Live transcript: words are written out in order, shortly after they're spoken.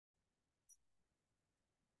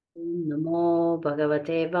नमो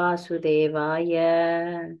भगवते वासुदेवाय।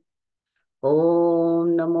 ओम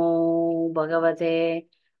नमो भगवते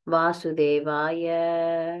वासुदेवाय।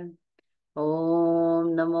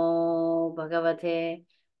 ओम नमो भगवते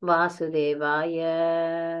वासुदेवाय।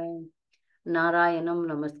 नारायणं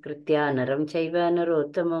नमस्कृत्य नरं चैव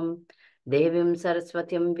नरोत्तमं देवीं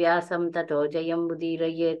सरस्वतीं व्यासं ततो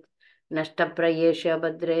जयमुदीरयेत्। नष्टप्रायेषु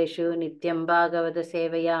भद्रेषु नित्यं भागवत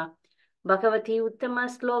सेवया भगवती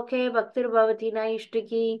उत्तमश्लोके भक्तिर्भवति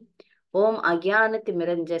नैष्टिकी। ओम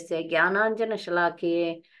अज्ञानतिमिरञ्जस्य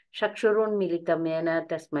ज्ञानाञ्जनशलाकये चक्षुरुन्मीलितं येन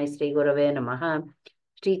तस्मै श्रीगुरवे नमः।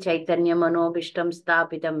 श्रीचैतन्यमनोभीष्टं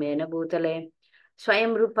स्थापितं येन भूतले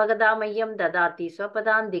स्वयं रूपगदामह्यं ददाति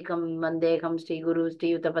स्वपदान्तिकं वन्देऽहं श्रीगुरु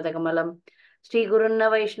श्रीयुतपदकमलं श्रीगुरुन्न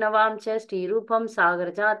वैष्णवां च श्रीरूपं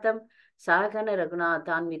सागरजातं सहगण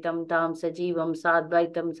रघुनाथान्वितं तां सजीवं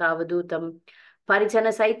साद्वैतं सावधूतं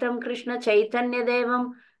परिजनसहितं कृष्ण चैतन्यदेवं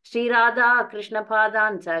श्रीराधा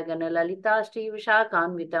कृष्णपादान् सहगण ललिता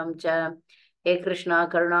श्रीविशाखान्वितं च हे कृष्णा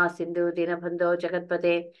करुणा सिन्धु दीनबन्धो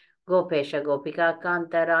जगत्पते गोपेश गोपिका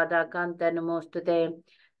कान्त राधा कान्त नमोस्तुते।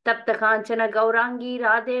 तप्त कांचन गौरांगी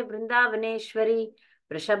राधे वृंदावनेश्वरी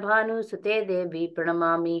वृषभानुसुते देवी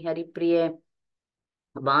प्रणमामि हरिप्रिये।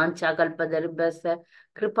 वाञ्छाकल्पतरुभ्यश्च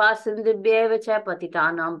कृपा सिन्धुभ्येव च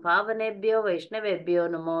पतितानां पावनेभ्यो वैष्णवेभ्यो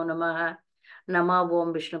नमो नमः। नमः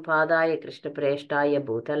ओं विष्णुपादाय कृष्णप्रेष्ठाय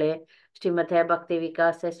भूतले श्रीमते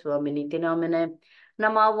भक्तिविकास स्वामिनिति नामिने।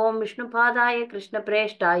 नमः ओं विष्णुपादाय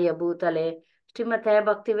कृष्णप्रेष्ठाय भूतले श्रीमते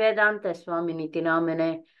भक्तिवेदांत स्वामिनिति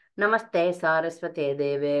नामिने। नमस्ते सारस्वते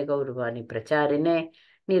देवे गौरवाणी प्रचारिणे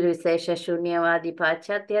निर्विशेष शून्यवादी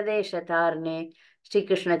पाश्चात्य देश तारणे श्री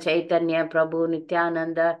कृष्ण चैतन्य प्रभु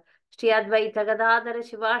नित्यानंद श्री अद्वैत गदाधर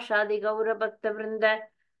शिवाशादि गौर भक्त वृंद।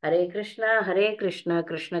 हरे Krishna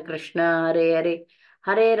Krishna Krishna Hare Hare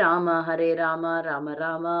Hare Ram Ram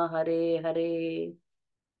Ram Hare Hare.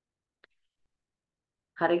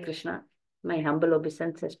 Hare Krishna. My humble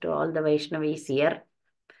obeisances to all the Vaishnavis here.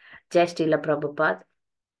 Jai Srila Prabhupada.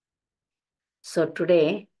 So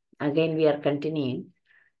today, again we are continuing.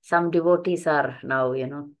 Some devotees are now,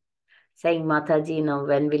 saying, Mataji, now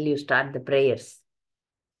when will you start the prayers?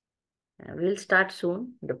 We'll start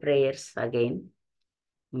soon, the prayers again.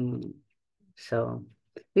 So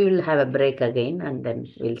we will have a break again and then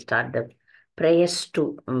we'll start the prayers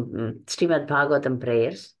to Srimad Bhagavatam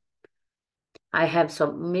prayers. I have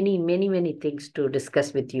so many things to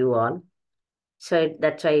discuss with you all. So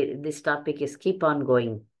that's why this topic is keep on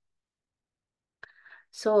going.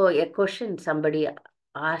 So a question, somebody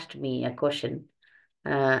asked me a question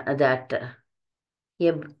that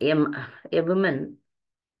a woman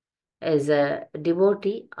is a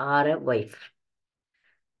devotee or a wife.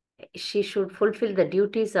 She should fulfill the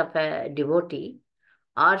duties of a devotee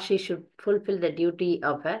or she should fulfill the duty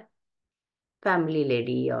of a family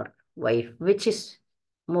lady or wife, which is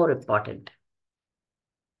more important.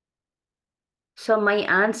 So my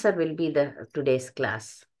answer will be the today's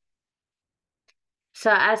class.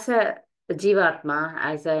 So as a Jivatma,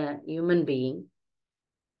 as a human being,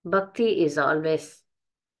 Bhakti is always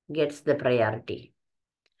gets the priority.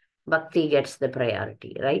 Bhakti gets the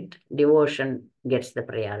priority, right? Devotion gets the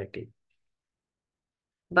priority.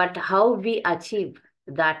 But how we achieve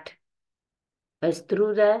that is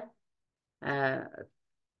through the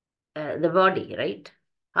body, right?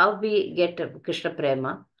 How we get Krishna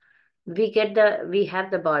Prema? We have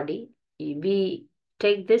the body. We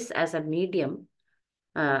take this as a medium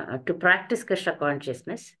to practice Krishna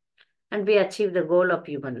consciousness, and we achieve the goal of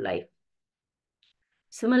human life.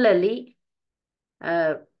 Similarly,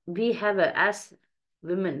 we have as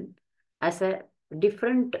women as a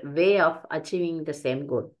different way of achieving the same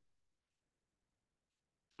goal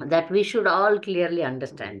that we should all clearly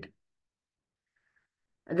understand.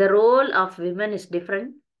 The role of women is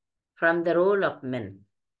different from the role of men.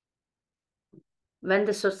 When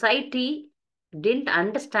the society didn't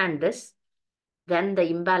understand this, then the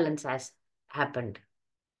imbalance has happened.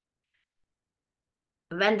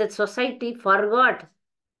 When the society forgot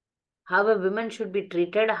how a woman should be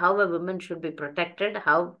treated, how a woman should be protected,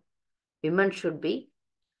 how women should be,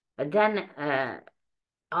 then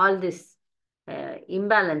all this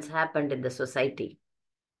imbalance happened in the society.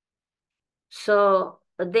 So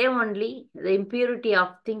they only, the impurity of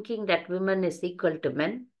thinking that women is equal to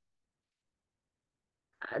men,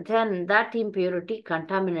 then that impurity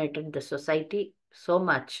contaminated the society so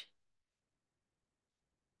much.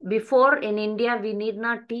 Before in India, we need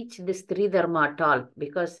not teach this Stri dharma at all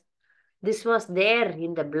because this was there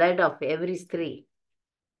in the blood of every Stri.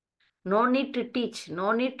 No need to teach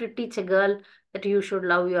a girl that you should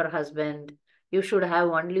love your husband, you should have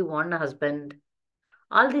only one husband,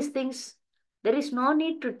 All these things, there is no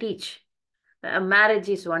need to teach. Marriage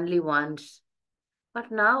is only once.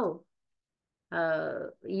 But now,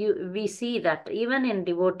 we see that even in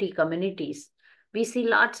devotee communities, we see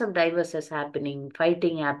lots of divorces happening,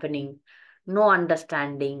 fighting happening, no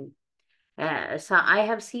understanding. So I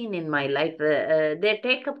have seen in my life, they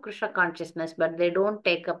take up Krishna consciousness, but they don't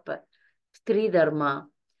take up Stri dharma.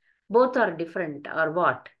 Both are different, or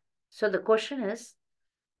what? So the question is,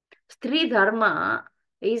 Stri dharma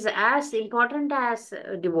is as important as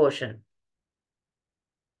devotion.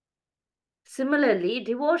 Similarly,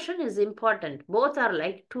 devotion is important. Both are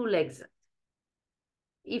like two legs.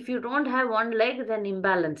 If you don't have one leg, then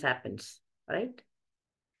imbalance happens, right?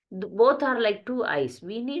 Both are like two eyes.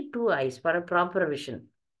 We need two eyes for a proper vision.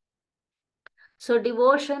 So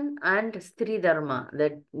devotion and Stri dharma,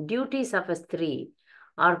 the duties of a Stri,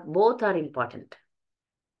 are both are important.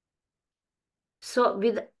 So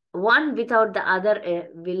with one without the other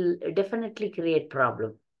will definitely create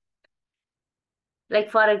problem.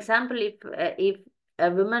 Like for example, if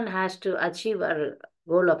a woman has to achieve her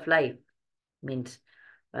goal of life, means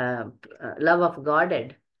love of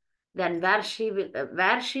Godhead, then where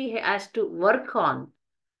she has to work on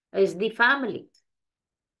is the family.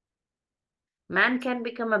 Man can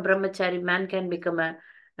become a brahmachari, man can become a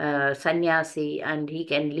sannyasi, and he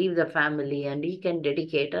can leave the family and he can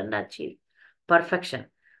dedicate and achieve perfection.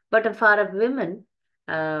 But for a woman,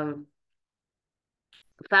 um,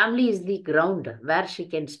 family is the ground where she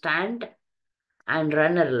can stand and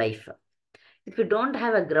run her life. If you don't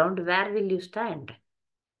have a ground, where will you stand?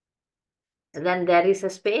 Then there is a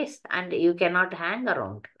space and you cannot hang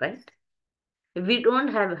around, right? If we don't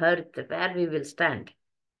have earth, where we will stand?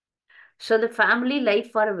 So the family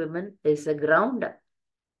life for a woman is a ground.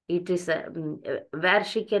 It is where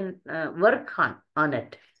she can work on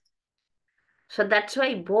it. So that's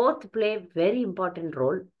why both play very important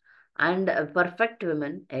role, and a perfect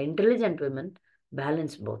women, intelligent women,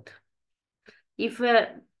 balance both. If uh,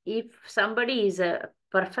 if somebody is a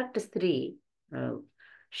perfect Stri, uh,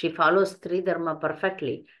 she follows Stri dharma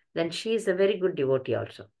perfectly, then she is a very good devotee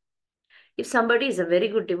also. If somebody is a very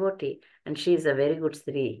good devotee and she is a very good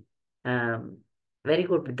Stri, um, very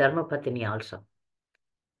good dharma patini also.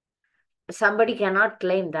 Somebody cannot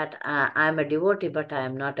claim that I am a devotee, but I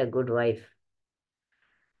am not a good wife.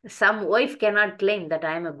 Some wife cannot claim that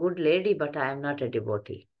I am a good lady, but I am not a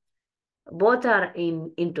devotee. Both are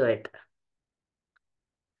into it.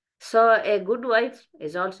 So a good wife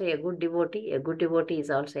is also a good devotee. A good devotee is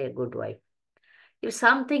also a good wife. If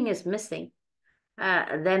something is missing,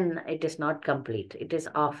 then it is not complete. It is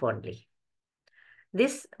off only.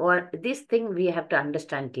 This thing we have to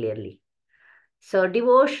understand clearly. So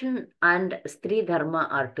devotion and Stri dharma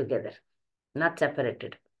are together, not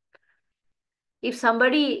separated. If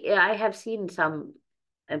somebody, I have seen some,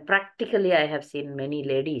 practically I have seen many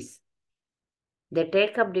ladies, they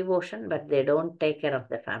take up devotion, but they don't take care of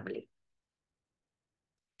the family.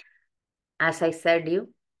 As I said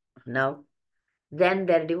you now, then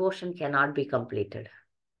their devotion cannot be completed.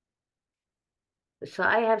 So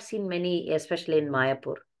I have seen many, especially in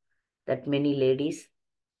Mayapur, that many ladies,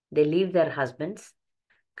 they leave their husbands,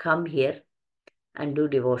 come here and do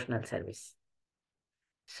devotional service.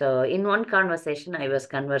 So in one conversation, I was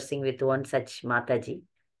conversing with one such Mataji.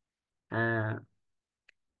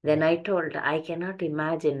 Then I told, I cannot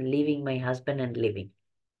imagine leaving my husband and living.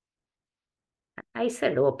 I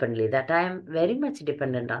said openly that I am very much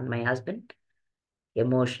dependent on my husband,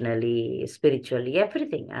 emotionally, spiritually,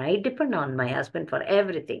 everything. I depend on my husband for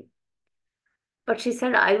everything. But she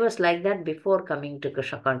said, I was like that before coming to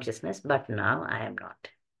Krishna consciousness, but now I am not.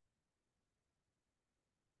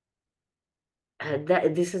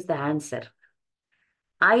 This is the answer.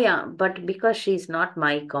 I am, but because she is not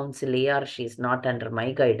my counselor, she is not under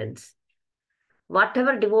my guidance.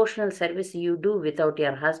 Whatever devotional service you do without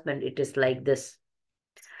your husband, it is like this.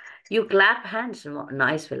 You clap hands,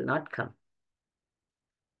 noise will not come.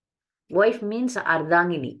 Wife means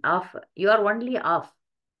ardangini, off. You are only off.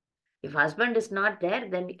 If husband is not there,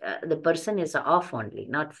 then the person is off only,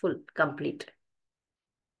 not full, complete.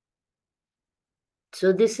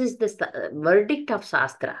 So this is the verdict of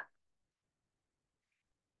Shastra.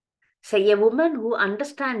 So a woman who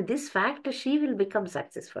understands this fact, she will become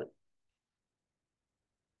successful.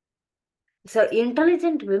 So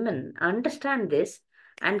intelligent women understand this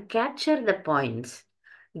and capture the points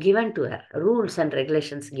given to her, rules and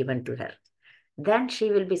regulations given to her. Then she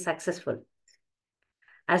will be successful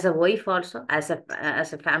as a wife also, as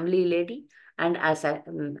a family lady, and as a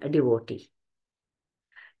devotee.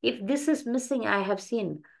 If this is missing, I have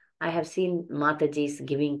seen Matajis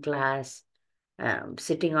giving class,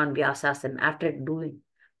 sitting on Vyasasana after doing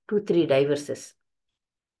 2, 3 divorces.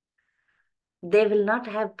 They will not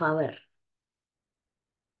have power.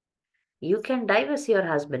 You can divorce your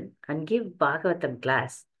husband and give Bhagavatam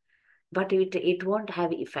class, but it won't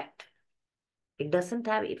have effect. It doesn't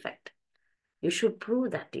have effect. You should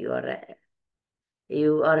prove that you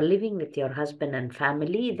are living with your husband and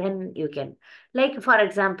family. Then you can, like for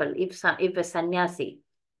example, if a sannyasi,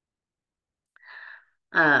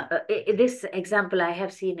 this example I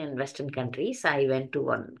have seen in Western countries. I went to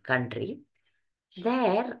one country.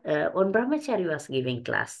 There, one brahmachari was giving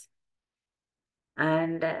class,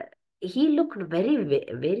 and he looked very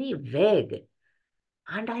vague.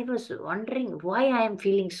 And I was wondering why I am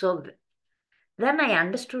feeling so. Then I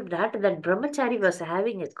understood that brahmachari was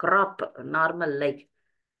having a crop, normal, like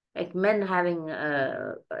men having,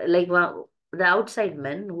 the outside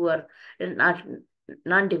men who are not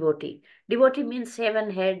non-devotee. Devotee means shaven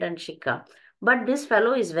head and shikha. But this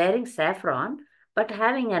fellow is wearing saffron, but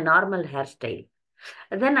having a normal hairstyle.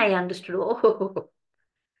 Then I understood, oh,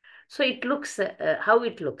 so it looks how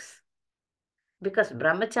it looks. Because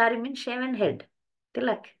brahmachari means shaven head,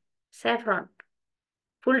 tilak, saffron,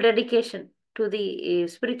 full dedication to the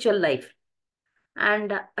spiritual life.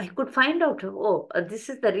 And I could find out, oh, this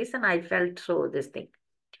is the reason I felt so, this thing.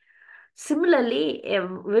 Similarly,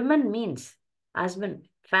 women means husband,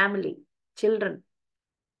 family, children,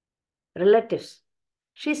 relatives.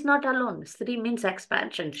 She's not alone. Stri means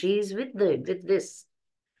expansion. She is with this.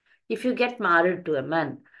 If you get married to a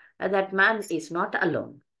man, that man is not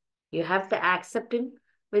alone. You have to accept him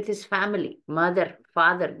with his family, mother,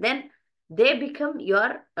 father. Then they become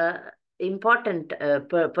your important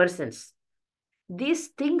persons. These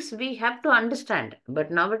things we have to understand.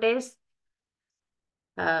 But nowadays,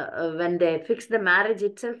 when they fix the marriage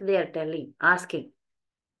itself, they are asking,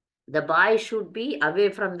 the boy should be away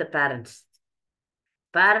from the parents.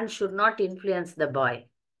 Parents should not influence the boy.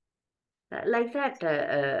 Like that,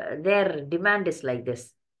 their demand is like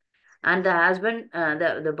this. And the husband,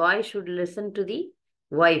 the boy should listen to the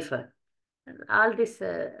wife. All these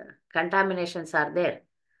contaminations are there.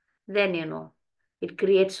 Then, it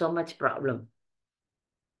creates so much problem.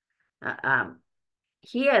 Uh, um,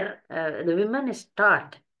 Here, the woman is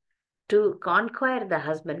taught to conquer the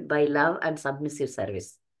husband by love and submissive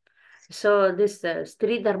service. So this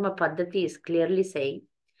Stri dharma Paddahati is clearly saying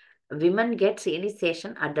women gets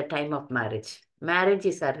initiation at the time of marriage. Marriage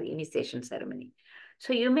is our initiation ceremony.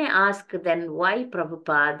 So you may ask then why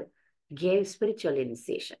Prabhupada gave spiritual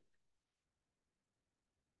initiation.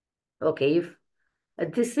 Okay, if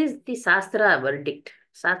this is the Shastra verdict.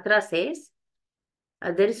 Shastra says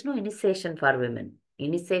there is no initiation for women.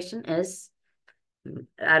 Initiation is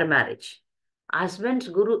our marriage. Husband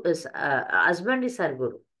is our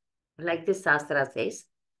guru, like this Shastra says.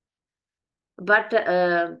 But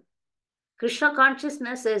Krishna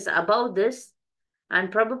consciousness is above this,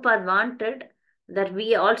 and Prabhupada wanted that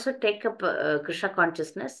we also take up Krishna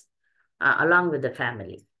consciousness along with the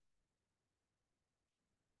family.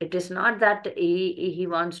 It is not that he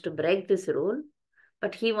wants to break this rule,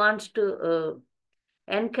 but he wants to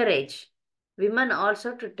encourage women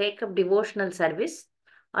also to take up devotional service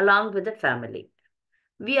along with the family.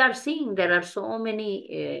 We are seeing there are so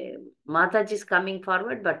many Matajis coming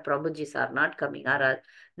forward, but Prabhujis are not coming, or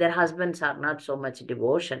their husbands are not so much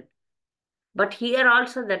devotion. But here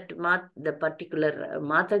also that the particular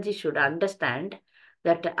Mataji should understand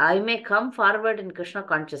that I may come forward in Krishna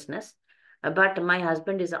consciousness, but my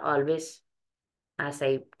husband is always, as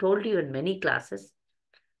I told you in many classes,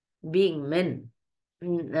 being men.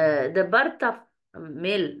 The birth of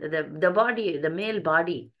male, the male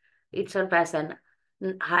body itself has an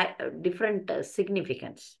high, different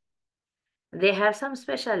significance. They have some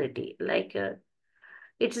speciality, like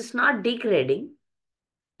it is not degrading.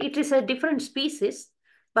 It is a different species,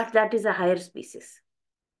 but that is a higher species.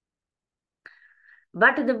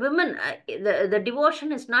 But the women, the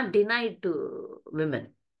devotion is not denied to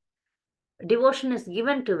women. Devotion is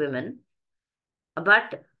given to women,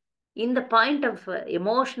 but in the point of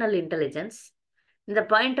emotional intelligence, in the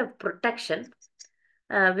point of protection,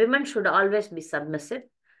 women should always be submissive,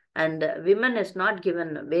 and women is not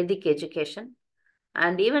given Vedic education.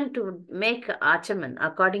 And even to make achaman,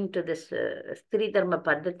 according to this Stri Dharma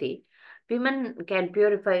Paddhati, women can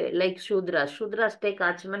purify like Shudras. Shudras take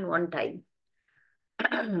achaman one time.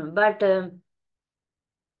 But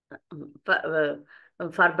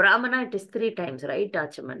for Brahmana, it is 3 times, right,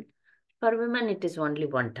 achaman? For women, it is only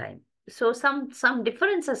one time. So some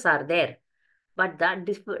differences are there. But that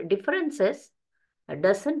differences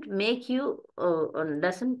doesn't make you,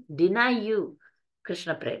 doesn't deny you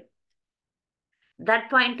Krishna prema.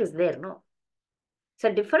 That point is there, no?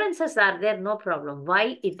 So differences are there, no problem.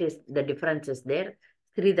 Why it is the difference is there?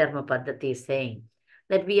 Sri Dharma Paddhati is saying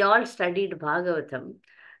that we all studied Bhagavatam,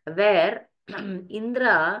 where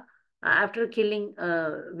Indra, after killing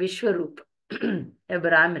Vishwarup, a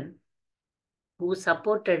Brahmin who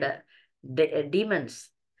supported demons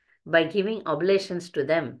by giving oblations to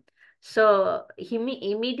them. So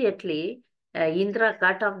immediately Indra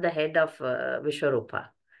cut off the head of Vishwarupa.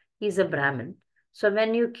 He's a Brahmin. So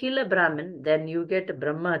when you kill a Brahmin, then you get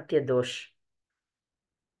Brahma Hatya dosh.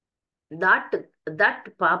 That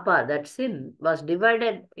papa, that sin, was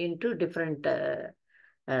divided into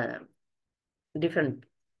uh, different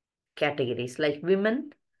categories, like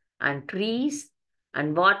women and trees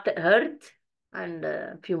and water, earth, and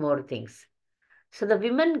a few more things. So the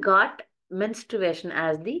women got menstruation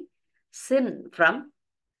as the sin from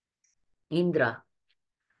Indra.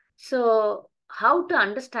 So how to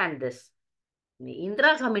understand this?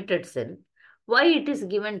 Indra committed sin. Why it is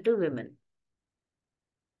given to women?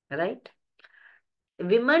 Right?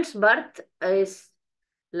 Women's birth is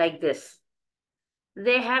like this.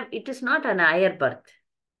 It is not an higher birth.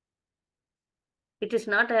 It is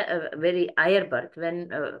not a very higher birth when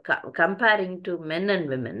comparing to men and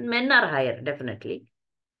women. Men are higher, definitely.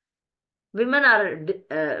 Women are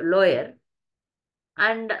lower.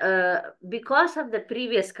 And because of the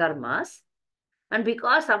previous karmas and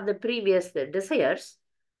because of the previous desires,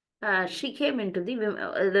 she came into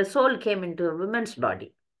the soul came into a woman's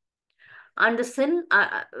body. And the sin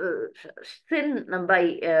by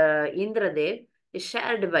Indradev is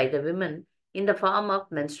shared by the women in the form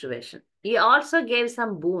of menstruation. He also gave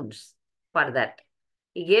some boons for that.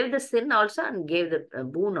 He gave the sin also and gave the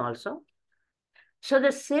boon also. So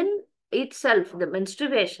the sin itself, the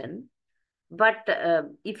menstruation, but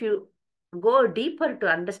if you go deeper to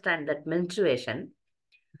understand that menstruation,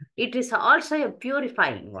 it is also a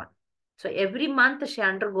purifying one. So every month she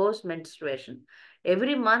undergoes menstruation.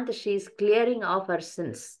 Every month she is clearing off her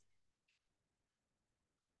sins.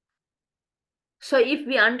 So if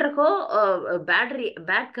we undergo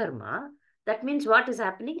bad karma, that means what is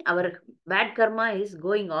happening? Our bad karma is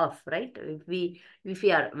going off, right?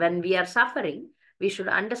 When we are suffering, we should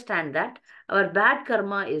understand that our bad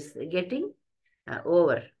karma is getting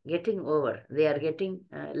getting over. They are getting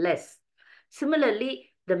less.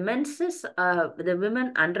 Similarly, the menses the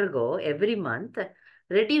women undergo every month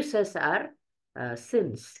reduces our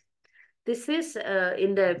sins. This is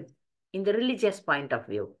in the religious point of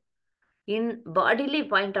view. In bodily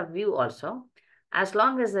point of view also, as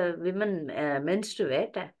long as a women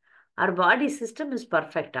menstruate, our body system is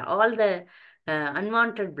perfect. All the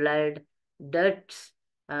unwanted blood, dirts,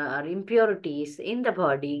 or impurities in the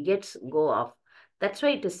body gets go off. That's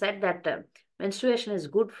why it is said that menstruation is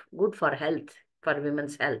good for health, for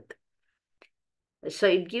women's health. So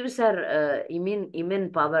it gives her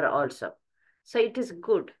immune power also. So it is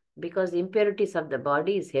good because impurities of the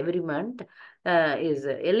body is every month is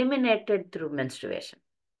eliminated through menstruation.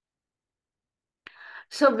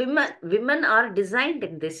 So women are designed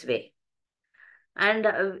in this way.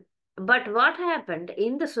 And but what happened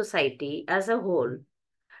in the society as a whole,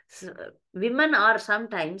 women are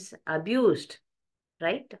sometimes abused,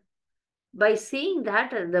 right? By seeing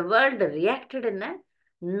that the world reacted in a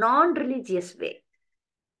non-religious way.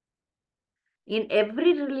 In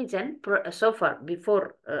every religion, so far,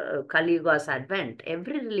 before Kali Yuga's advent,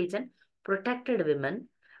 every religion protected women,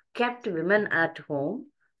 kept women at home,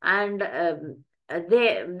 and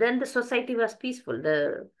then the society was peaceful,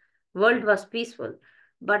 the world was peaceful.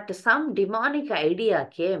 But some demonic idea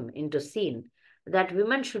came into scene that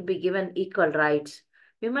women should be given equal rights,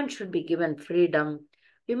 women should be given freedom,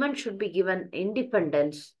 women should be given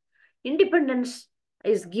independence. Independence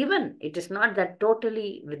is given, it is not that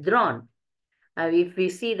totally withdrawn. If we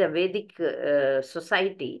see the Vedic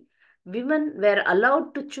society, women were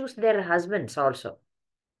allowed to choose their husbands also.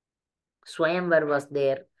 Swayamvar was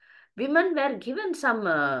there. Women were given some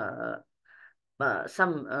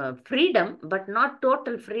freedom, but not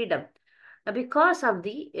total freedom, because of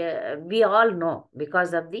the we all know,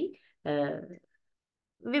 because of the uh,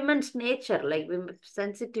 women's nature, like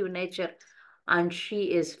sensitive nature, and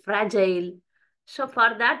she is fragile. So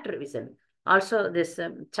for that reason, also this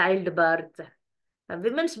childbirth. A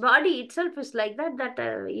woman's body itself is like that,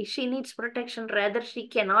 that she needs protection, rather she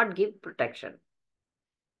cannot give protection.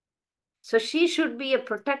 So she should be a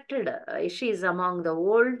protected, she is among the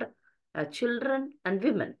old children and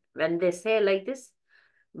women. When they say like this,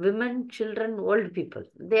 women, children, old people,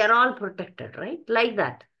 they are all protected, right? Like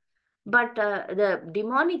that. But the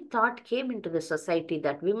demonic thought came into the society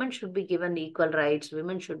that women should be given equal rights,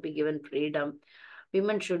 women should be given freedom,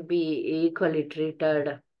 women should be equally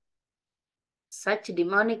treated. Such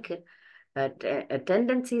demonic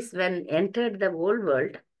tendencies when entered the whole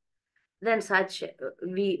world, then such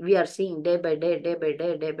we are seeing day by day, day by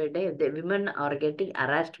day, day by day, the women are getting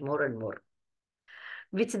harassed more and more,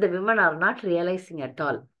 which the women are not realizing at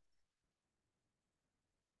all.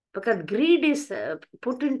 Because greed is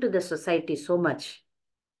put into the society so much.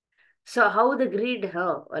 So how the greed,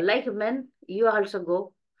 how, like men, you also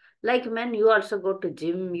go. Like men, you also go to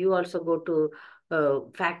gym, you also go to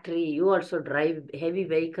factory, you also drive heavy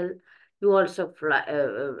vehicle, you also fly,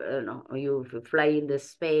 no, you fly in the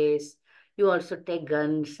space, you also take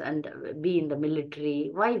guns and be in the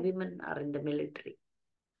military. Why women are in the military?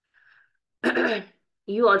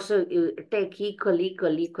 You also take equal,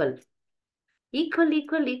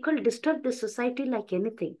 disturb the society like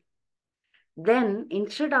anything. Then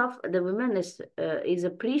instead of the woman is a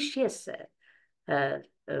precious uh,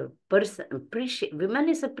 person, precious women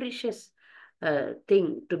is a precious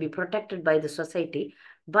thing to be protected by the society.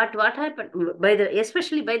 But what happened by the,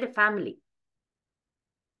 especially by the family?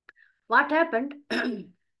 What happened?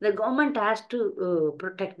 The government has to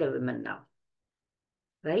protect the women now,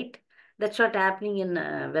 right? That's what happening in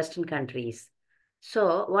Western countries.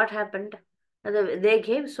 So what happened? They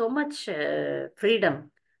gave so much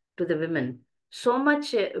freedom to the women, so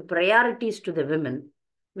much priorities to the women,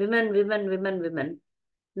 women.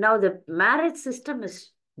 Now the marriage system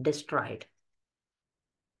is destroyed.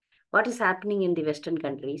 What is happening in the Western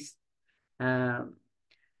countries? Uh,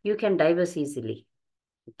 you can divorce easily.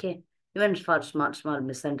 Okay, even for small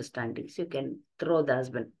misunderstandings, you can throw the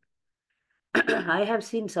husband. I have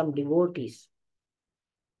seen some devotees.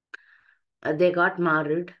 They got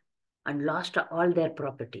married and lost all their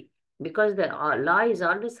property because the law is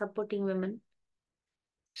always supporting women.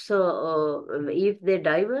 So if they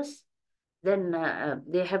divorce, then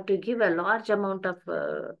they have to give a large amount of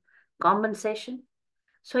compensation.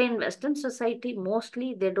 So in Western society,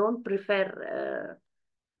 mostly they don't prefer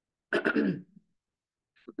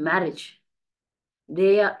marriage.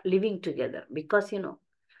 They are living together because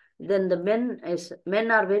then the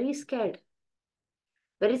men are very scared.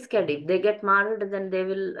 Very scared. If they get married, then they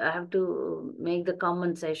will have to make the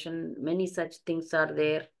compensation. Many such things are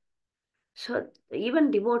there. So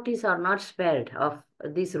even devotees are not spared of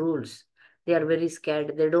these rules. They are very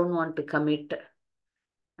scared. They don't want to commit.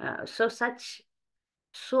 So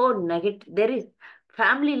negative. There is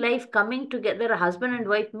family life coming together. Husband and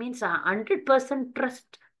wife means 100%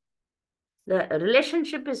 trust. The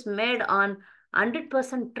relationship is made on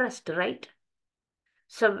 100% trust, right?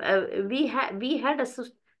 So we had a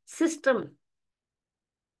system.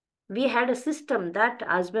 We had a system that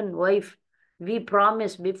husband wife we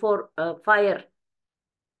promise before fire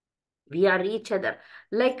we are each other.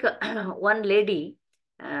 Like one lady,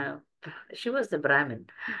 uh, she was the Brahmin.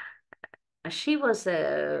 She was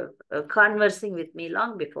conversing with me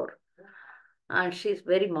long before, and she's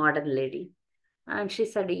very modern lady. And she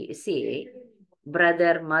said, "See,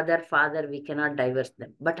 brother, mother, father, we cannot divorce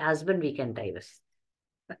them, but husband we can divorce."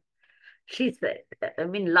 She said, I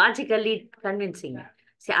mean, logically convincing me.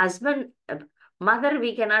 See, husband, mother,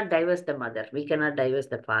 we cannot divorce the mother. We cannot divorce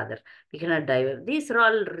the father. We cannot divorce. These are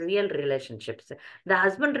all real relationships. The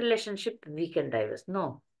husband relationship, we can divorce.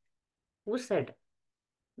 No. Who said?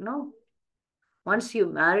 No. Once you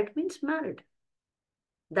married means married.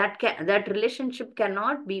 That relationship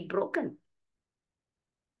cannot be broken.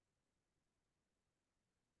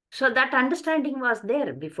 So that understanding was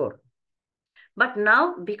there before. But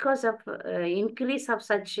now, because of increase of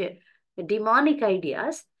such demonic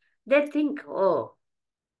ideas, they think, oh,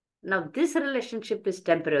 now this relationship is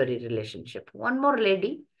temporary relationship. One more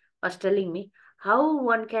lady was telling me how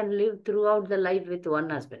one can live throughout the life with one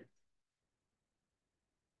husband.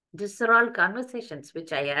 These are all conversations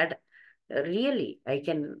which I had. Really, I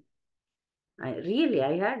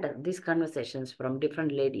had these conversations from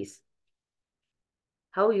different ladies.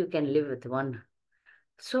 How you can live with one.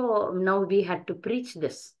 So now we had to preach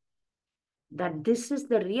this, that this is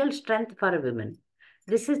the real strength for a woman.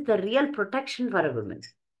 This is the real protection for a woman.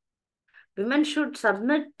 Women should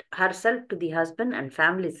submit herself to the husband and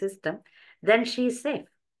family system, then she is safe.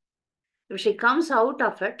 If she comes out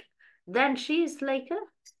of it, then she is like a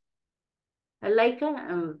like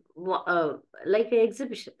a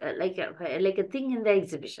exhibition, like a thing in the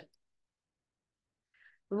exhibition.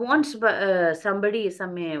 Once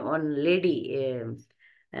one lady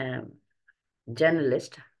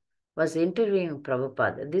journalist was interviewing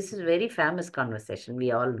Prabhupada. This is very famous conversation.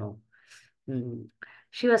 We all know. Mm.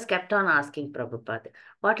 She was kept on asking Prabhupada,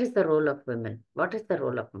 what is the role of women? What is the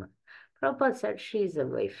role of women? Prabhupada said, she is a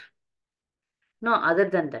wife. No, other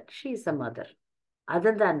than that, she is a mother.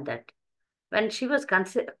 Other than that, When she was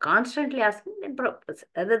constantly asking, then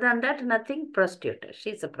other than that, nothing, prostitute.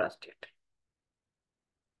 She's a prostitute.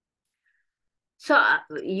 So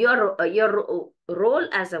your role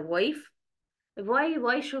as a wife,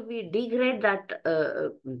 why should we degrade that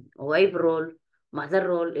wife role? Mother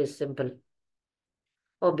role is simple.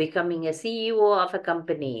 Or becoming a CEO of a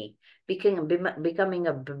company, becoming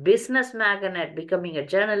a business magnate, becoming a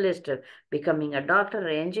journalist, becoming a doctor,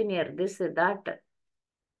 engineer, this, that.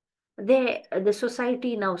 The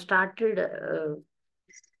society now started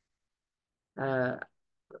uh,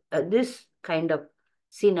 this kind of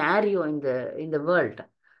scenario in the world.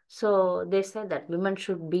 So they said that women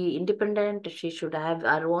should be independent. She should have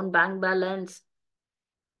her own bank balance.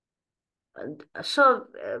 So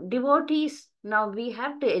devotees, now we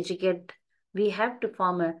have to educate, we have to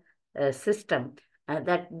form a system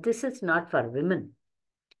that this is not for women.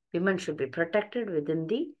 Women should be protected within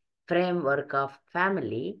the framework of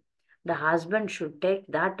family. The husband should take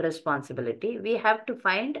that responsibility. We have to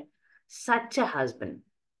find such a husband.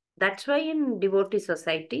 That's why in devotee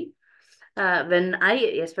society,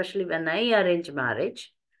 especially when I arrange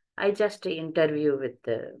marriage, I just interview with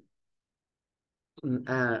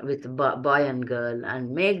boy and girl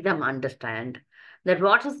and make them understand that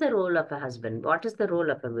what is the role of a husband, what is the role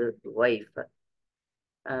of a wife,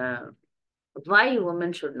 uh, why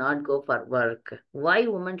women should not go for work, why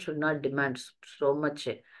women should not demand so much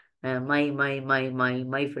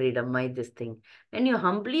my freedom, my this thing. When you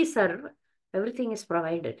humbly serve, everything is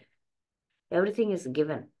provided, everything is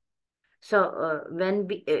given. So when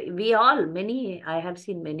we all, many, I have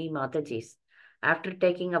seen many Matajis, after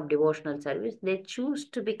taking up devotional service, they choose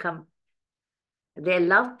to become, they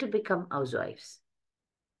love to become housewives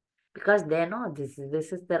because they know this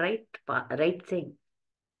is the right thing.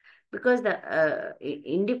 Because the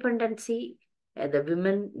independency the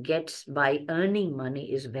women gets by earning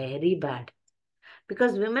money is very bad.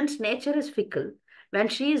 Because women's nature is fickle. When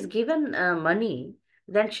she is given money,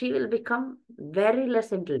 then she will become very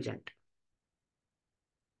less intelligent.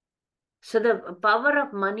 So the power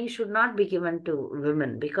of money should not be given to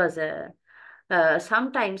women because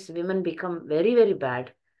sometimes women become very, very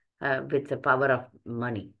bad with the power of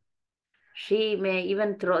money. She may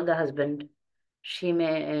even throw the husband. She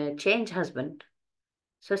may change husband.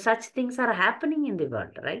 So such things are happening in the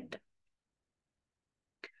world, right?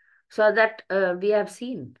 So that we have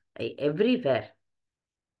seen everywhere.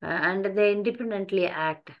 And they independently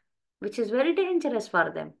act, which is very dangerous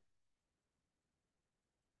for them.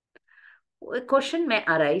 A question may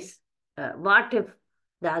arise, what if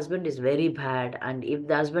the husband is very bad and if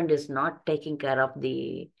the husband is not taking care of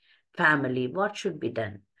the family, what should be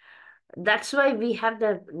done? That's why we have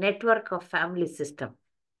the network of family system.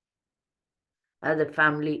 The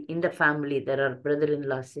family, in the family, there are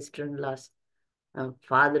brother-in-law, sister-in-laws,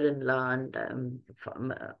 father-in-law, and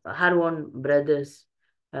her own brothers,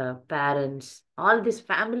 parents. All this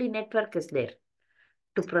family network is there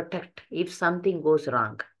to protect if something goes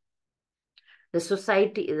wrong. The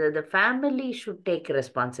society, the family should take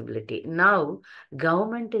responsibility. Now,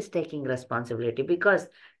 government is taking responsibility because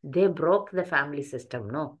they broke the family system,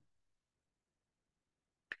 no?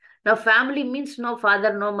 Now, family means no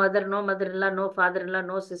father, no mother, no mother-in-law, no father-in-law,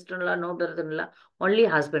 no sister-in-law, no brother-in-law, only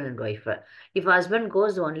husband and wife. If husband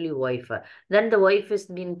goes, only wife. Then the wife is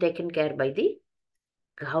being taken care by the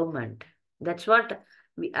government. That's what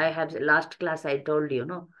I have last class I told you,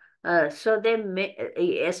 no. So they make,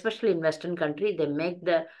 especially in Western country, they make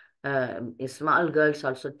the small girls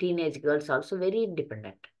also, teenage girls also very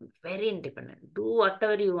independent, very independent. Do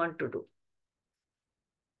whatever you want to do.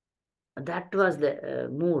 That was the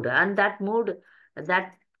mood, and that mood,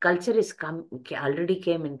 that culture is already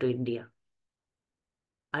came into India,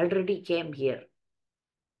 already came here.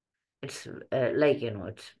 It's like,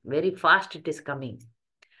 it's very fast. It is coming,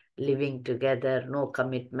 living together, no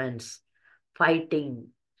commitments, fighting,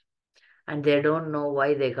 and they don't know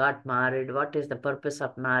why they got married. What is the purpose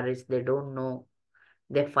of marriage? They don't know.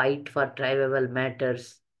 They fight for trivial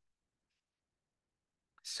matters.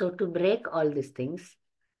 So to break all these things,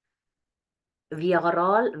 we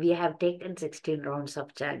have taken 16 rounds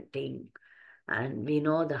of chanting and we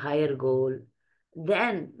know the higher goal.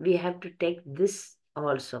 Then we have to take this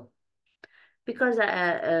also. Because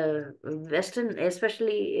Western,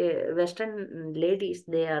 especially Western ladies,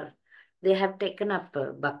 they have taken up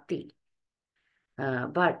bhakti,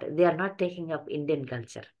 but they are not taking up Indian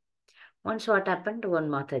culture. Once what happened, one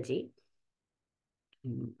Mataji,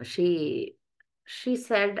 she she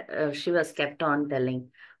said she was kept on telling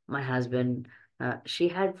my husband, she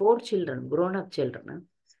had 4 children, grown up children.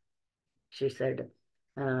 She said,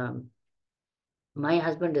 um, My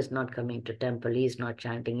husband is not coming to temple. He is not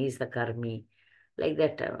chanting. He is the karmi, like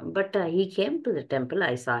that. But he came to the temple.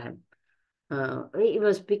 I saw him. He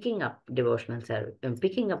was picking up devotional service,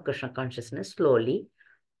 picking up Krishna consciousness slowly.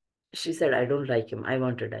 She said, I don't like him. I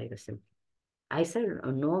want to divorce him. I said,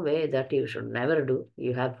 no way, that you should never do.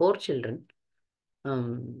 You have 4 children.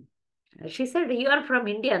 Um, she said, you are from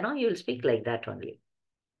India, no? You will speak like that only.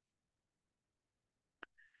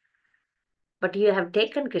 But you have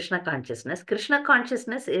taken Krishna consciousness. Krishna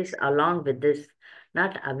consciousness is along with this,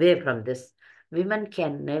 not away from this. Women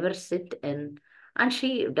can never sit in, and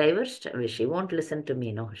she divorced. She won't listen to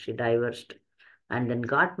me, no. She divorced and then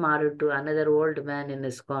got married to another old man in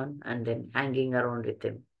ISKCON and then hanging around with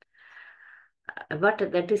him.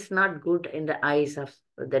 But that is not good in the eyes of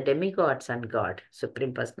the demigods and God,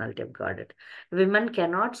 Supreme Personality of Godhead. Women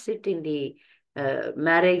cannot sit in the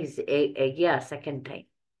marriage second time.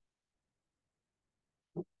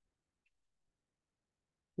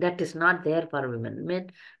 That is not there for women.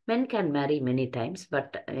 Men can marry many times,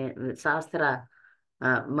 but Shastra,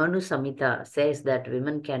 Manu Samhita says that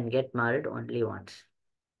women can get married only once.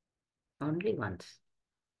 Only once.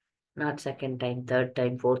 Not second time, third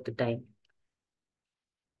time, fourth time.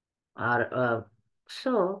 Or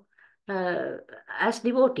so, uh, as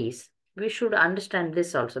devotees, we should understand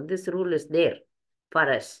this also. This rule is there for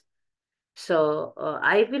us. So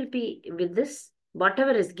I will be with this.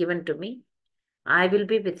 Whatever is given to me, I will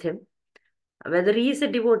be with him. Whether he is a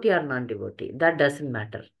devotee or non-devotee, that doesn't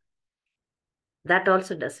matter. That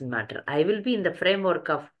also doesn't matter. I will be in the framework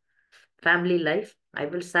of family life. I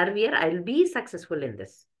will serve here. I will be successful in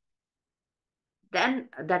this. Then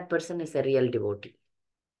that person is a real devotee.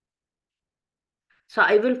 So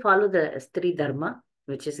I will follow the Stri dharma,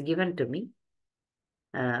 which is given to me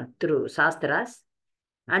through Shastras.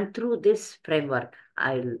 And through this framework,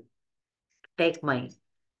 I'll take my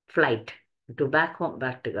flight to back home,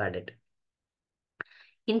 back to Godhead.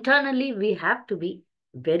 Internally, we have to be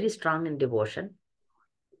very strong in devotion.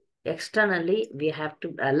 Externally, we have to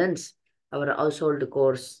balance our household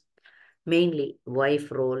chores, mainly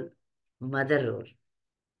wife role, mother role,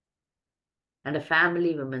 and a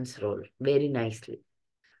family woman's role very nicely.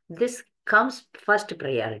 This comes first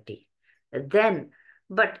priority. Then,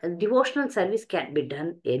 but devotional service can be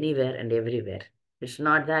done anywhere and everywhere. It's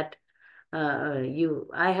not that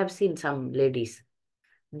I have seen some ladies,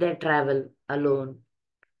 they travel alone.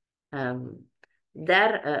 Um,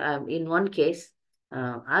 there, in one case,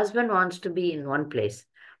 husband wants to be in one place,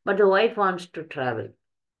 but the wife wants to travel.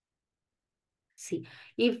 See,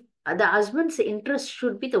 if the husband's interest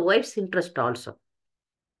should be the wife's interest also.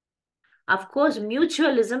 Of course,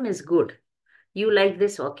 mutualism is good. You like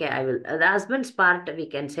this, okay, I will. The husband's part, we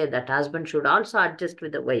can say that husband should also adjust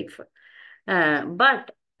with the wife.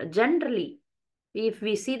 But generally, if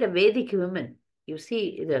we see the Vedic women, you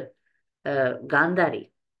see the Gandhari,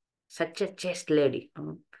 such a chaste lady.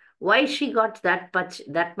 Why she got that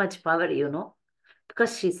much power,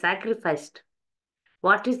 Because she sacrificed.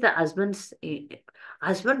 What is the husband's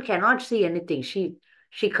husband cannot see anything.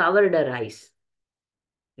 She covered her eyes.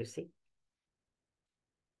 You see.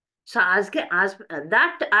 So ask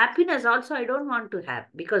that happiness also I don't want to have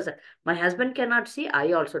because my husband cannot see.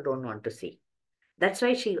 I also don't want to see. That's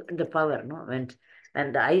why she the power. No, when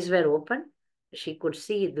the eyes were open, she could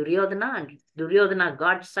see Duryodhana, and Duryodhana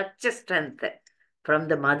got such a strength from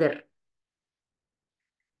the mother.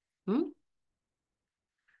 Hmm?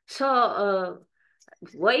 So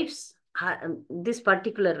wives, this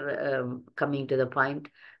particular coming to the point,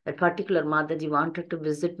 that particular Mataji wanted to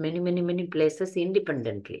visit many, many, many places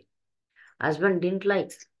independently. Husband didn't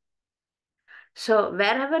like. So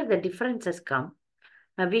wherever the differences come,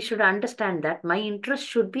 we should understand that my interest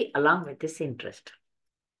should be along with his interest.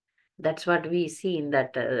 That's what we see in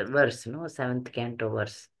that verse, no, seventh canto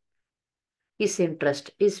verse. His interest,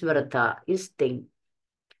 his vrata, his thing.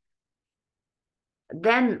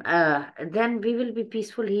 Then we will be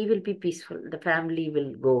peaceful. He will be peaceful. The family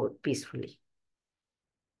will go peacefully.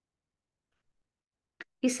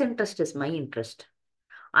 His interest is my interest.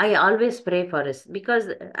 I always pray for us because,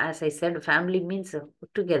 as I said, family means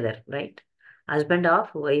together, right? Husband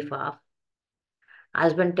off, wife off.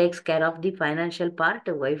 Husband takes care of the financial part,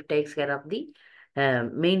 wife takes care of the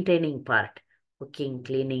maintaining part, cooking,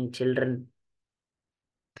 cleaning, children.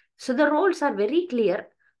 So the roles are very clear,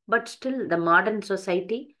 but still the modern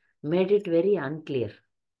society made it very unclear.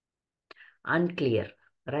 Unclear,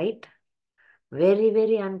 right? Very,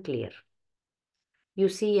 very unclear. You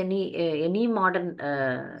see any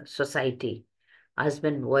modern society,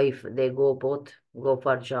 husband, wife, they both go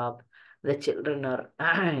for job. The children are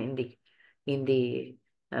in the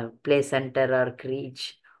play center or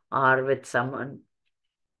creche or with someone.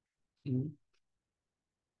 Mm.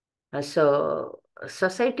 So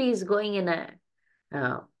society is going in a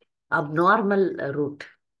uh, abnormal route.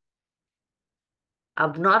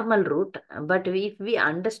 But if we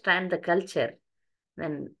understand the culture,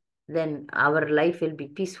 then our life will be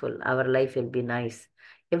peaceful. Our life will be nice.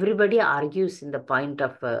 Everybody argues in the point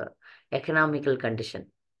of economical condition,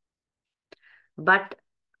 but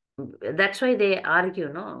that's why they argue.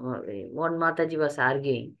 No, one Mataji was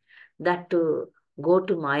arguing that to go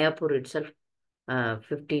to Mayapur itself,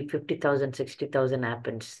 50,000, 60,000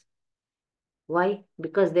 happens. Why?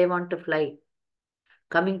 Because they want to fly.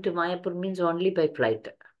 Coming to Mayapur means only by flight,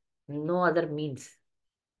 no other means.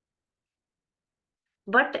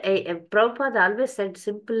 But Prabhupada always said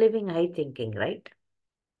simple living, high thinking, right?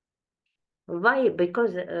 Why?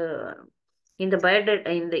 Because in the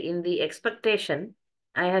in the expectation,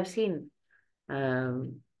 I have seen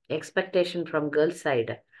expectation from girl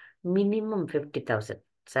side, minimum 50,000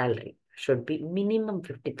 salary should be minimum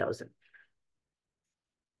 50,000.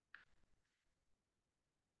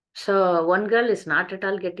 So one girl is not at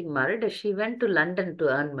all getting married. She went to London to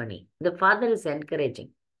earn money. The father is encouraging.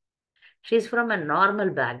 She's from a normal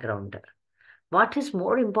background. What is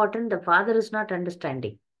more important, the father is not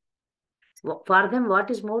understanding. For them,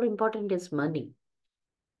 what is more important is money.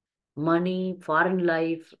 Money, foreign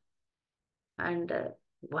life, and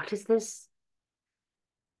what is this?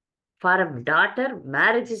 For a daughter,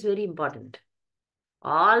 marriage is very important.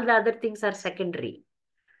 All the other things are secondary.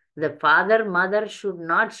 The father, mother should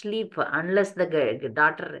not sleep unless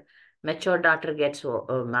the mature daughter gets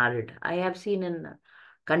married. I have seen in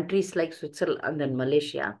countries like Switzerland and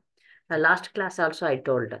Malaysia. Last class also I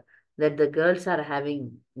told that the girls are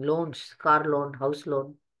having loans, car loan, house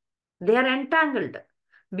loan. They are entangled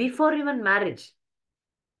before even marriage.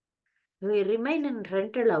 We remain in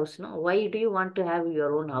rental house, no? Why do you want to have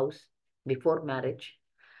your own house before marriage?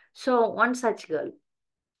 So one such girl,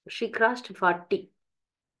 she crossed 40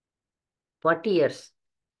 years,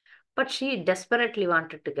 but she desperately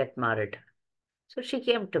wanted to get married. So she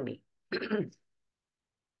came to me.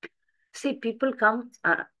 See, people come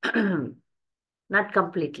not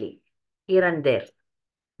completely, here and there,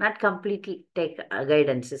 not completely take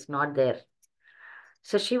guidance is not there.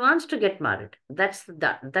 So she wants to get married. That's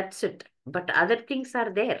it. But other things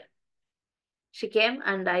are there. She came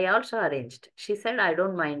and I also arranged. She said, I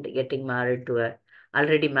don't mind getting married to a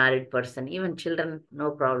already married person. Even children,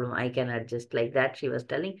 no problem. I can adjust like that, she was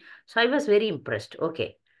telling. So I was very impressed.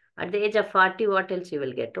 Okay. At the age of 40, what else you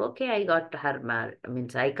will get? Okay, I got her married.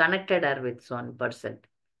 Means I connected her with one person.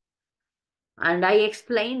 And I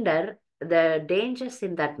explained her the dangers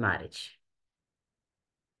in that marriage.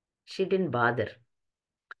 She didn't bother.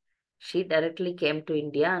 She directly came to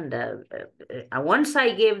India and once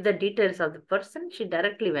I gave the details of the person, she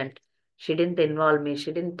directly went. She didn't involve me.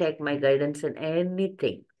 She didn't take my guidance in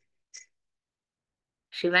anything.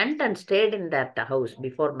 She went and stayed in that house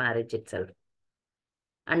before marriage itself.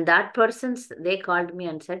 And that person's, they called me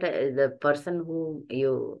and said, the person who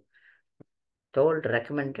you told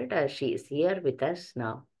recommended, she is here with us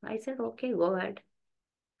now. I said, okay, go ahead.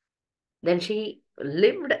 Then she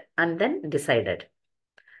lived and then decided.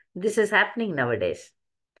 This is happening nowadays.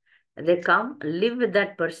 They come, live with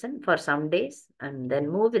that person for some days, and then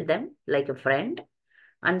move with them like a friend,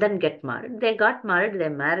 and then get married. They got married, their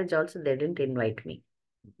marriage also, they didn't invite me.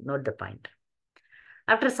 Note the point.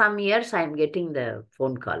 After some years, I am getting the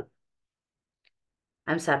phone call.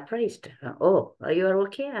 I'm surprised. Oh, you are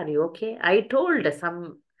okay? Are you okay? I told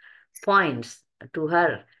some points to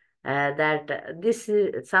her that this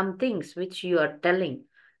is some things which you are telling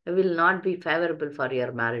will not be favorable for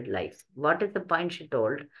your married life. What is the point she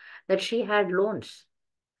told? That she had loans.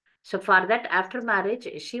 So for that, after marriage,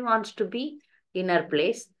 she wants to be in her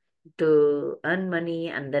place to earn money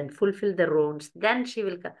and then fulfill the loans. Then she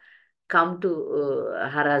will come to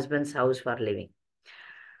her husband's house for living.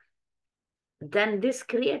 Then this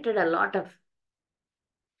created a lot of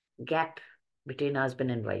gap between husband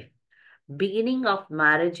and wife. Beginning of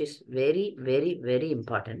marriage is very, very, very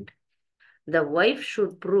important. The wife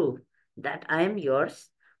should prove that I am yours,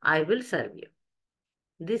 I will serve you.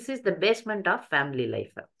 This is the basement of family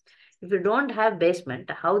life. If you don't have basement,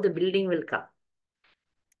 how the building will come?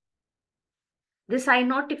 This I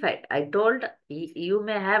notified. I told you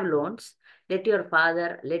may have loans. Let your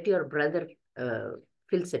father, let your brother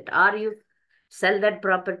fills it. Or you sell that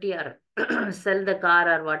property or sell the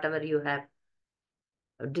car or whatever you have.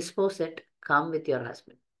 Dispose it. Come with your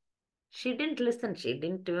husband. She didn't listen. She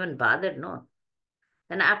didn't even bother. No.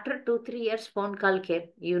 Then after 2, 3 years, phone call came.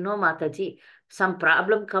 You know, Mataji, some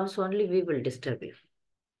problem comes only, we will disturb you.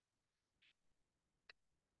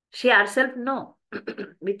 She herself no,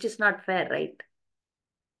 which is not fair, right?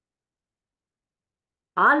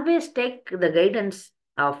 Always take the guidance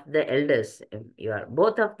of the elders. You are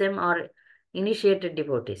both of them are initiated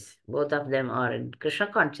devotees. Both of them are in Krishna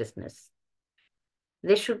consciousness.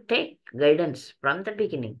 They should take guidance from the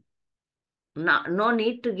beginning. No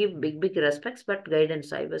need to give big respects, but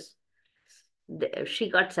guidance. She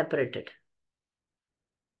got separated.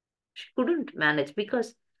 She couldn't manage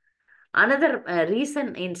because another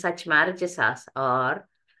reason in such marriages are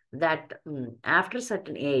that after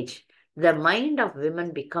certain age, the mind of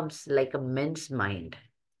women becomes like a men's mind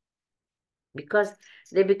because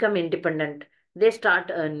they become independent, they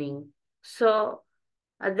start earning. So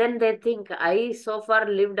then they think, I so far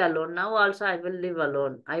lived alone, now also I will live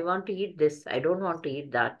alone. I want to eat this, I don't want to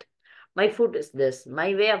eat that. My food is this,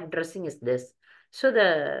 my way of dressing is this. So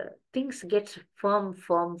the things gets firm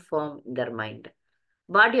in their mind.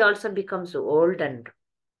 Body also becomes old and,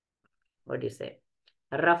 what do you say,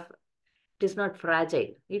 rough. It is not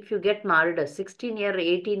fragile. If you get married a 16 year,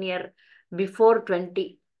 18 year, before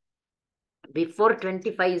 20, before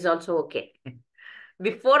 25 is also okay.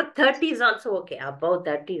 Before 30 is also okay. Above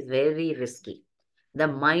 30 is very risky. The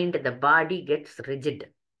mind, the body gets rigid.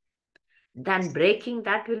 Then breaking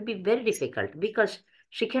that will be very difficult because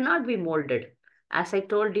she cannot be molded. As I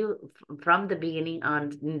told you from the beginning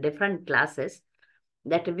on in different classes,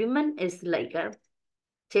 that women is like a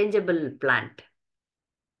changeable plant.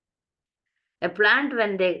 A plant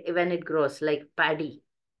when it grows like paddy,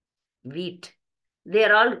 wheat, they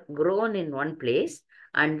are all grown in one place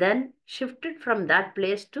and then shifted from that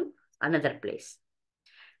place to another place.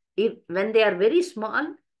 If when they are very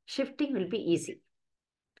small, shifting will be easy.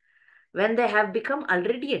 When they have become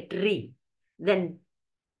already a tree, then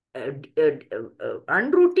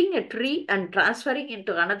unrooting a tree and transferring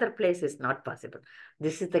into another place is not possible.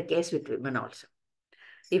 This is the case with women also.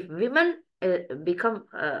 If women become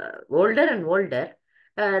older and older,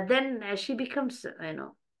 then she becomes,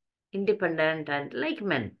 independent and like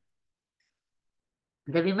men.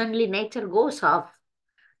 The womanly nature goes off.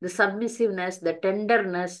 The submissiveness, the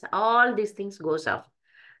tenderness, all these things goes off.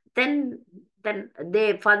 Then, then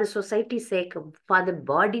they, for the society's sake, for the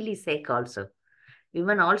bodily sake also,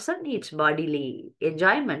 women also needs bodily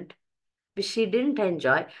enjoyment, which she didn't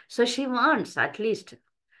enjoy. So she wants at least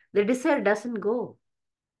the desire doesn't go.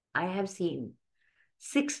 I have seen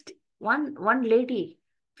 60, one lady,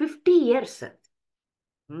 50 years,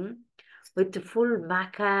 hmm, with full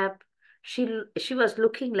makeup. She was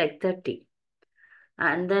looking like 30.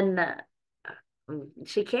 And then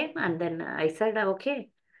she came and then I said,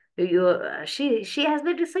 okay, she has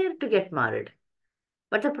the desire to get married.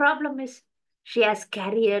 But the problem is she has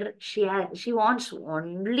career, she wants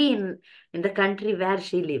only in the country where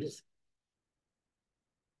she lives.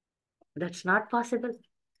 That's not possible.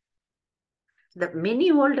 The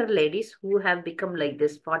many older ladies who have become like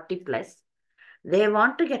this 40 plus, they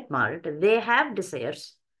want to get married, they have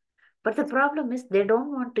desires. But the problem is they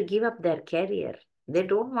don't want to give up their career. They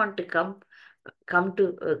don't want to come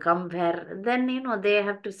where then they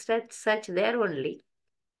have to search there only.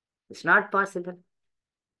 It's not possible.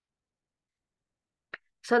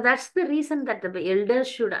 So that's the reason that the elders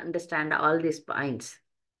should understand all these points.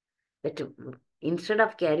 That instead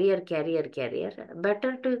of career,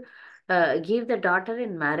 better to give the daughter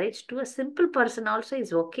in marriage to a simple person also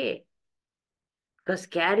is okay. Because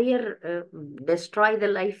career destroy the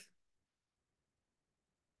life.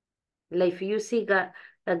 Life, you see,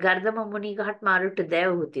 Gardama Muni got married to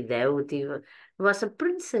Devahuti. Devahuti was a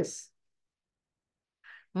princess.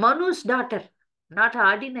 Manu's daughter, not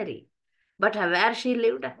ordinary, but where she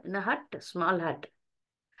lived in a hut, small hut.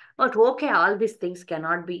 But okay, all these things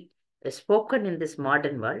cannot be spoken in this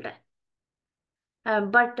modern world.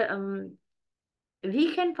 But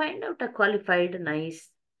we can find out a qualified, nice,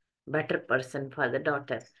 better person for the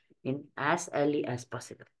daughter in as early as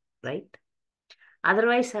possible, right?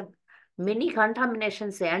 Otherwise, many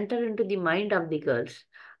contaminations enter into the mind of the girls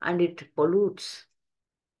and it pollutes.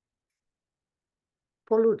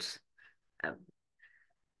 Uh,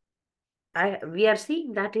 we are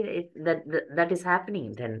seeing that that is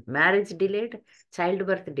happening. Then marriage delayed,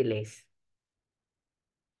 childbirth delays.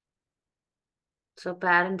 So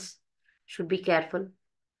parents should be careful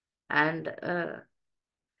and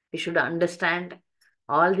we should understand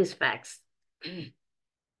all these facts.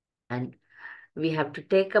 And we have to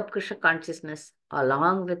take up Krishna consciousness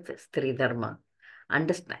along with Stri dharma,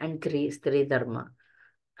 understand Stri dharma,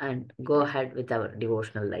 and go ahead with our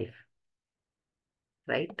devotional life,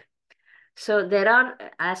 right? So there are,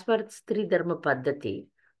 as per Stri dharma Paddahati,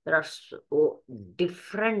 there are so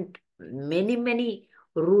different, many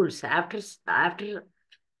rules. After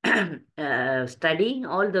studying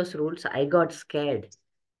all those rules, I got scared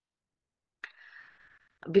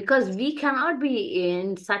because we cannot be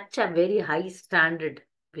in such a very high standard,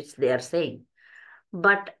 which they are saying.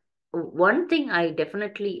 But one thing I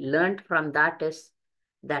definitely learned from that is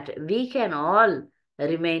that we can all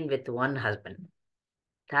remain with one husband.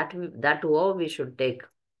 That all we should take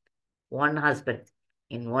one husband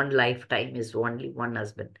in one lifetime is only one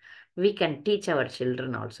husband. We can teach our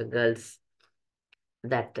children also, girls,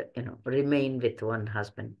 that remain with one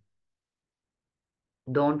husband.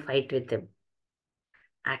 Don't fight with him.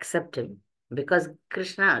 Accept him. Because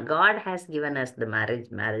Krishna, God has given us the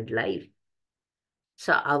married life.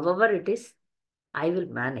 So however it is, I will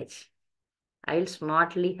manage. I will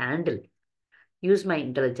smartly handle. Use my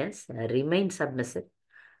intelligence, remain submissive,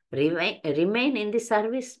 remain in the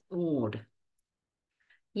service mode.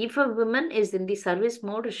 If a woman is in the service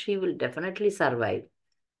mode, she will definitely survive.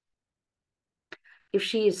 If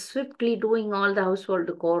she is swiftly doing all the household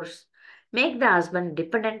chores, make the husband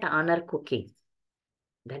dependent on her cooking.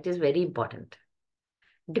 That is very important.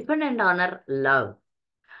 Dependent on her love.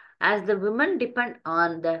 As the women depend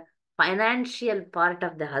on the financial part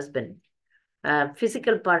of the husband,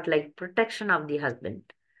 physical part like protection of the husband,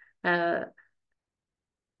 uh,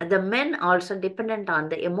 the men also dependent on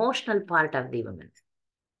the emotional part of the women.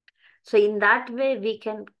 So in that way, we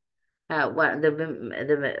can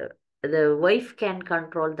the wife can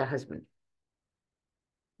control the husband.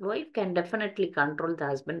 Wife can definitely control the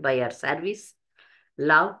husband by her service,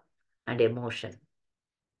 love, and emotion.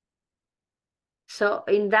 So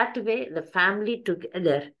in that way, the family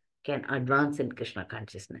together can advance in Krishna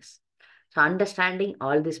consciousness. So understanding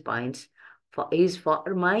all these points is for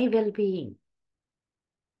my well-being,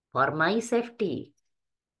 for my safety,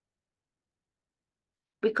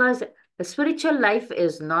 because the spiritual life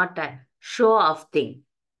is not a show-off thing.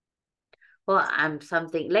 Oh, I'm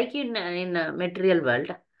something like in a material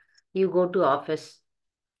world. You go to office,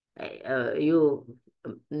 you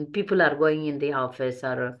people are going in the office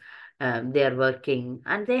or they are working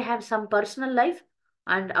and they have some personal life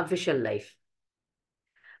and official life.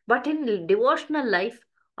 But in devotional life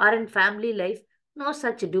or in family life, no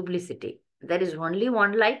such duplicity. There is only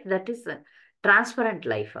one life, that is a transparent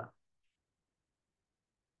life.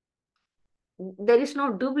 There is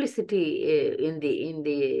no duplicity in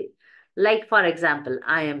the like for example,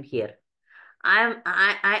 I am here.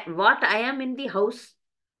 What I am in the house,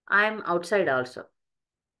 I am outside also.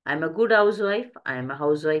 I'm a good housewife. I am a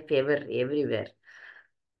housewife everywhere.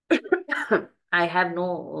 I have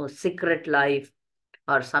no secret life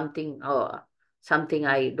or something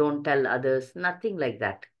I don't tell others. Nothing like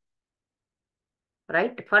that.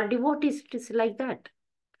 Right? For devotees, it is like that.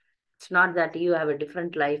 It's not that you have a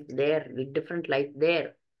different life there, a different life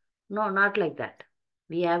there. No, not like that.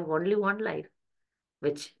 We have only one life,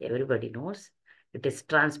 which everybody knows. It is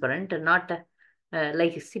transparent and not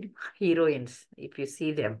like cinema heroines, if you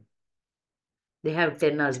see them. They have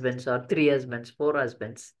 10 husbands or 3 husbands, 4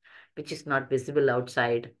 husbands, which is not visible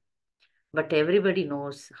outside. But everybody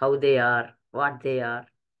knows how they are, what they are.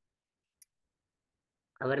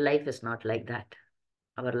 Our life is not like that.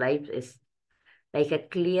 Our life is like a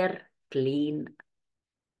clear, clean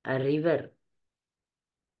river,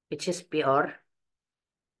 which is pure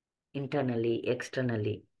internally,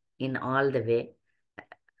 externally, in all the way.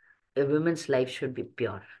 A woman's life should be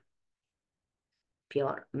pure.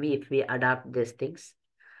 Pure. If we adopt these things,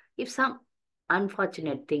 if some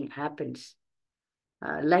unfortunate thing happens,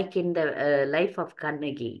 like in the life of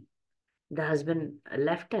Carnegie, the husband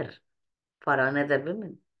left her for another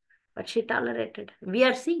woman, but she tolerated. We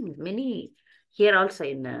are seeing many here also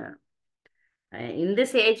in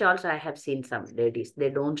this age also. I have seen some ladies. They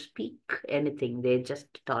don't speak anything. They just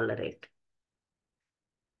tolerate.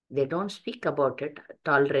 They don't speak about it,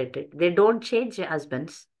 tolerate it. They don't change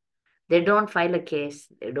husbands. They don't file a case.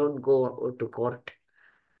 They don't go to court.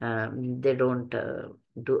 They don't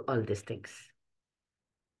do all these things.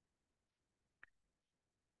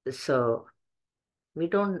 So we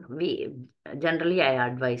generally I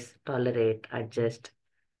advise tolerate, adjust,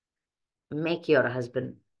 make your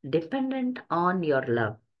husband dependent on your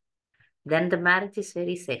love. Then the marriage is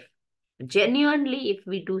very safe. Genuinely, if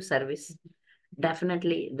we do service,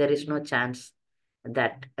 definitely there is no chance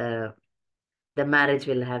that the marriage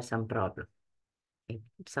will have some problem. If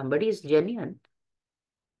somebody is genuine,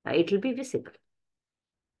 it will be visible.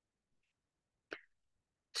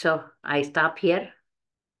 So I stop here.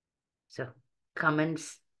 So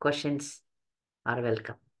comments, questions are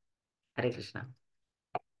welcome. Hare Krishna.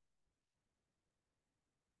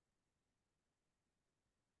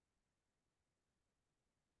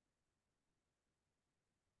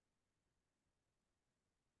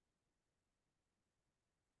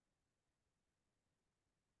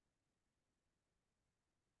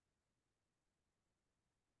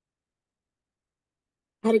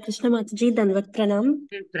 Hare Krishna Mataji, Danvat Pranam.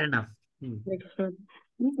 Pranam. Hare Krishna.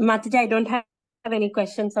 Mataji, I don't have any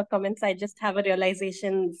questions or comments. I just have a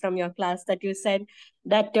realization from your class that you said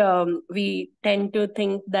that we tend to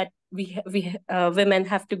think that we women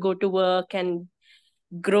have to go to work and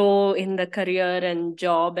grow in the career and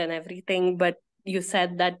job and everything, but you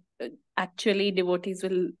said that actually devotees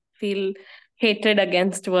will feel hatred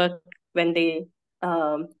against work when they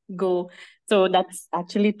go. So that's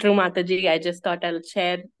actually true, Mataji. I just thought I'll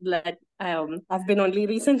share that. I've been only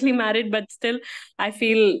recently married, but still, I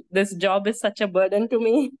feel this job is such a burden to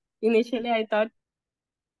me. Initially, I thought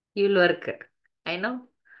You'll work. I know.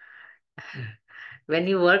 When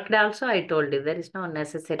you worked also, I told you there is no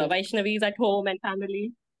necessary. Vaishnavis at home and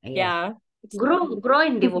family. Yeah. Yeah, it's not. Grow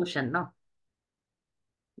in devotion, no?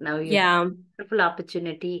 Now you have Yeah. wonderful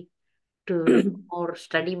opportunity to read more,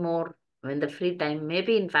 study more when the free time.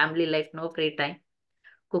 Maybe in family life, no free time.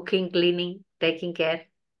 Cooking, cleaning, taking care,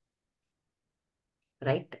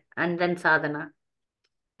 right? And then sadhana.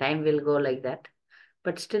 Time will go like that.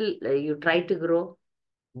 But still, you try to grow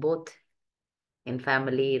both in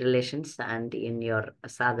family relations and in your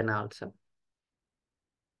sadhana also.